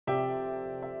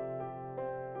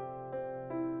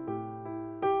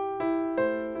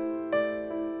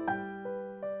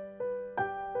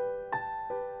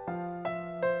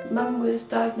Mum was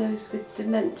diagnosed with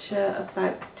dementia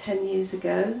about 10 years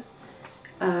ago.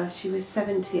 She was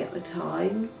 70 at the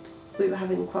time. We were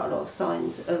having quite a lot of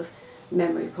signs of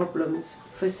memory problems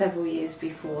for several years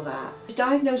before that. She was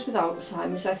diagnosed with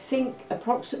Alzheimer's, I think,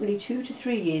 approximately 2 to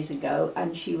 3 years ago,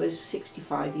 and she was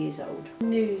 65 years old.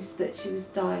 News that she was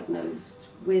diagnosed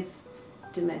with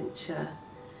dementia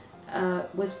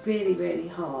was really, really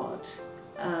hard,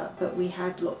 but we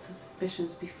had lots of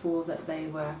suspicions before that they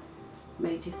were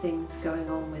major things going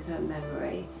on with her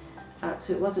memory,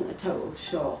 so it wasn't a total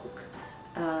shock,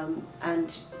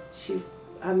 and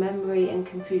her memory and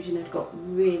confusion had got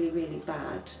really, really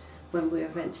bad when we were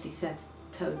eventually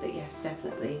told that yes,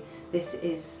 definitely, this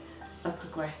is a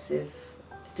progressive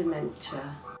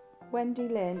dementia. Wendy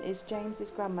Lynn is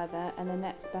James's grandmother and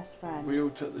Annette's best friend. We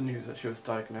all took the news that she was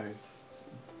diagnosed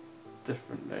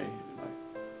differently.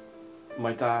 Like,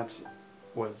 my dad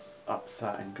was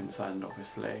upset and concerned,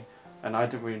 obviously, and I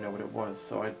didn't really know what it was,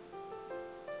 so I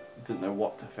didn't know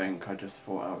what to think. I just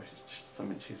thought, oh, it's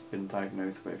something she's been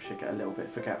diagnosed with, she'd get a little bit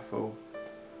forgetful.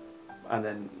 And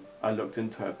then I looked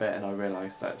into it a bit and I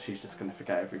realised that she's just going to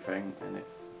forget everything, and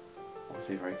it's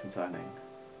obviously very concerning.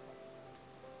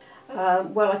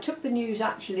 Well, I took the news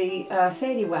actually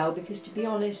fairly well, because to be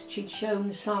honest, she'd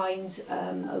shown signs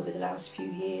over the last few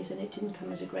years, and it didn't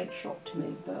come as a great shock to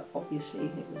me, but obviously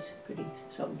it was pretty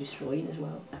soul-destroying as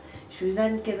well. She was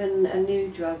then given a new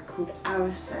drug called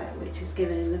Ariset, which is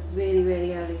given in the really,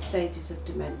 really early stages of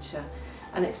dementia,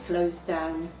 and it slows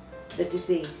down the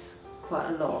disease quite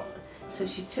a lot. So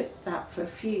she took that for a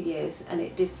few years and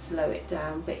it did slow it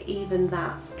down, but even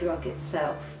that drug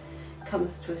itself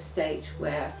comes to a stage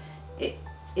where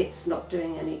it's not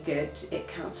doing any good, it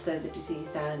can't slow the disease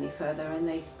down any further, and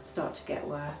they start to get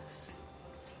worse.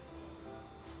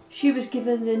 She was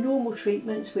given the normal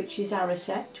treatments, which is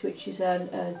Ariset, which is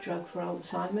a drug for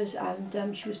Alzheimer's,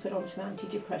 and she was put on some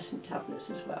antidepressant tablets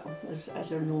as well, as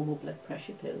her normal blood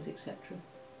pressure pills, etc.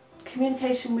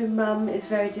 Communication with Mum is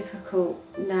very difficult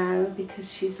now because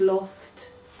she's lost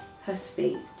her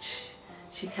speech.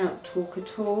 She can't talk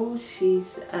at all,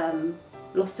 she's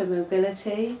lost her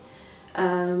mobility,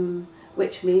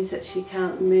 which means that she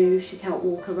can't move, she can't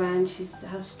walk around, she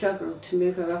has struggled to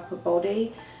move her upper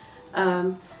body.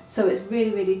 So it's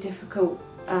really, really difficult.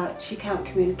 She can't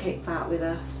communicate that with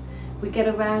us. We get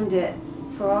around it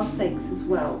for our sakes as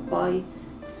well by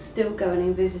still going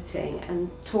and visiting and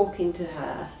talking to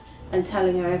her and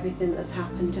telling her everything that's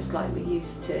happened just like we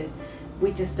used to.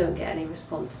 We just don't get any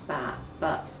response back,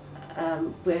 but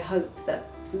we hope that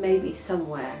maybe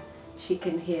somewhere she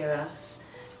can hear us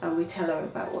and we tell her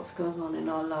about what's going on in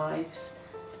our lives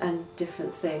and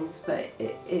different things, but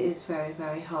it is very,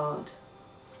 very hard.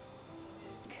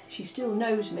 She still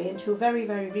knows me. Until very,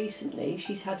 very recently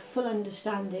she's had full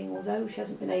understanding, although she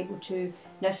hasn't been able to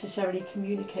necessarily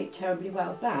communicate terribly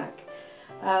well back.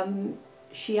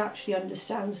 She actually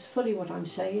understands fully what I'm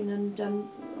saying, and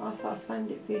I found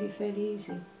it really fairly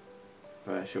easy.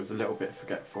 But she was a little bit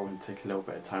forgetful and took a little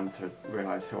bit of time to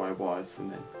realise who I was,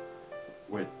 and then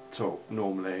we'd talk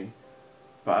normally.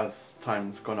 But as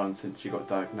time's gone on since she got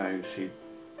diagnosed, she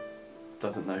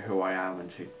doesn't know who I am,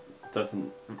 and she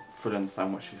doesn't fully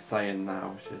understand what she's saying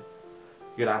now.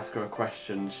 You'd ask her a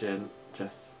question, she'll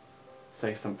just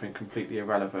say something completely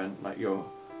irrelevant, like you'll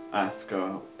ask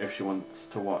her if she wants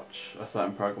to watch a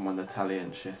certain programme on the telly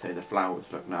and she'll say the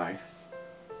flowers look nice.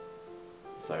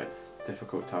 So it's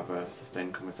difficult to have a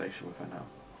sustained conversation with her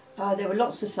now. There were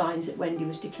lots of signs that Wendy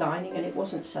was declining, and it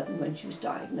wasn't sudden when she was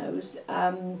diagnosed.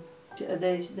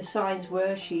 The signs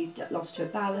were she'd lost her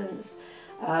balance,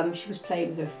 she was playing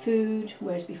with her food,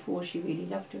 whereas before she really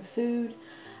loved her food.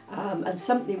 And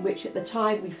something which at the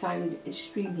time we found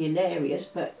extremely hilarious,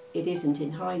 but it isn't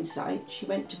in hindsight, she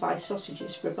went to buy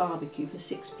sausages for a barbecue for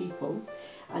 6 people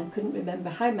and couldn't remember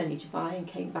how many to buy and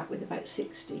came back with about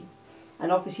 60.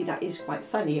 And obviously that is quite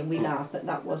funny and we laugh, but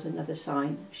that was another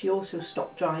sign. She also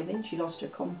stopped driving, she lost her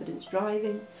confidence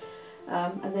driving,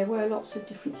 and there were lots of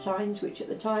different signs which at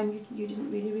the time you didn't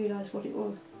really realise what it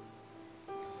was.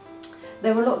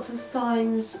 There were lots of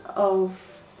signs of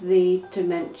the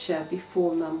dementia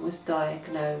before Mum was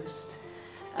diagnosed.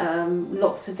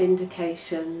 Lots of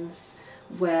indications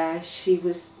where she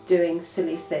was doing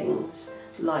silly things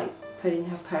like putting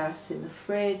her purse in the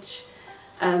fridge,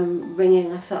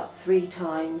 ringing us up 3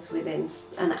 times within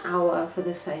an hour for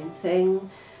the same thing.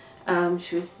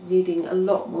 She was needing a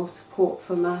lot more support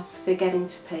from us, forgetting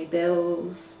to pay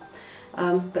bills.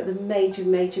 But the major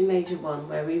one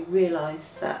where we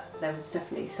realised that there was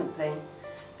definitely something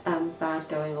bad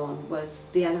going on was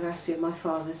the anniversary of my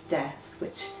father's death,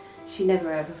 which she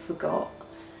never ever forgot.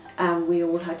 And we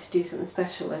all had to do something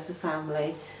special as a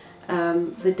family.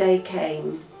 The day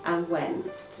came and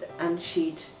went, and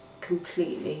she'd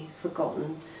completely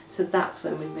forgotten. So that's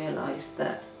when we realised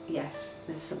that yes,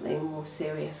 there's something more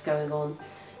serious going on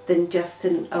than just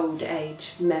an old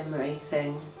age memory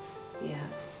thing.